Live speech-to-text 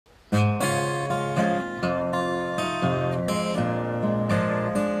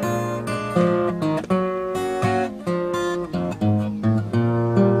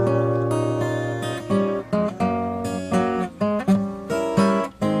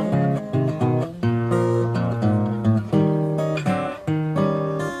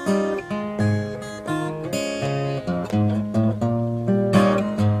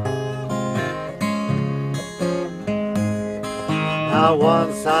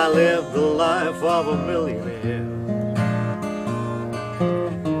once I lived the life of a millionaire.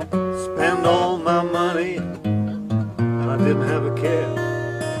 Spend all my money and I didn't have a care.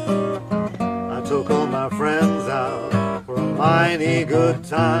 I took all my friends out for a mighty good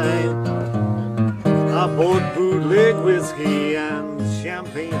time. I bought bootleg whiskey and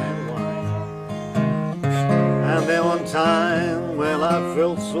champagne and wine. And then one time, well, I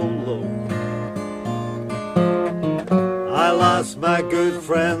felt so low. I lost my good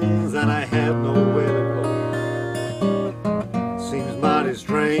friends and I had nowhere to go. Seems mighty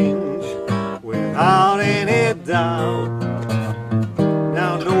strange, without any doubt.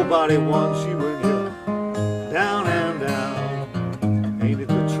 Now nobody wants you when you're down and out. Ain't it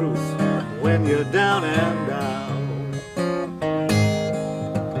the truth? When you're down and out.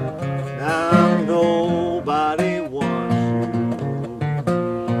 Now nobody wants you.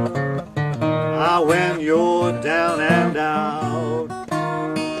 When you're down and out.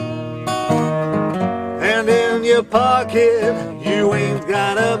 And in your pocket you ain't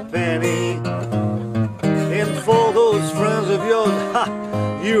got a penny. And for those friends of yours, ha,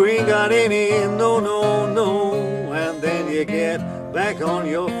 you ain't got any. No, no, no. And then you get back on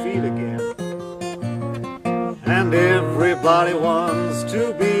your feet again. And everybody wants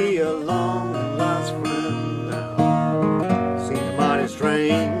to be a long lost friend now. Seems mighty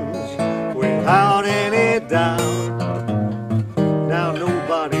strange, without any doubt.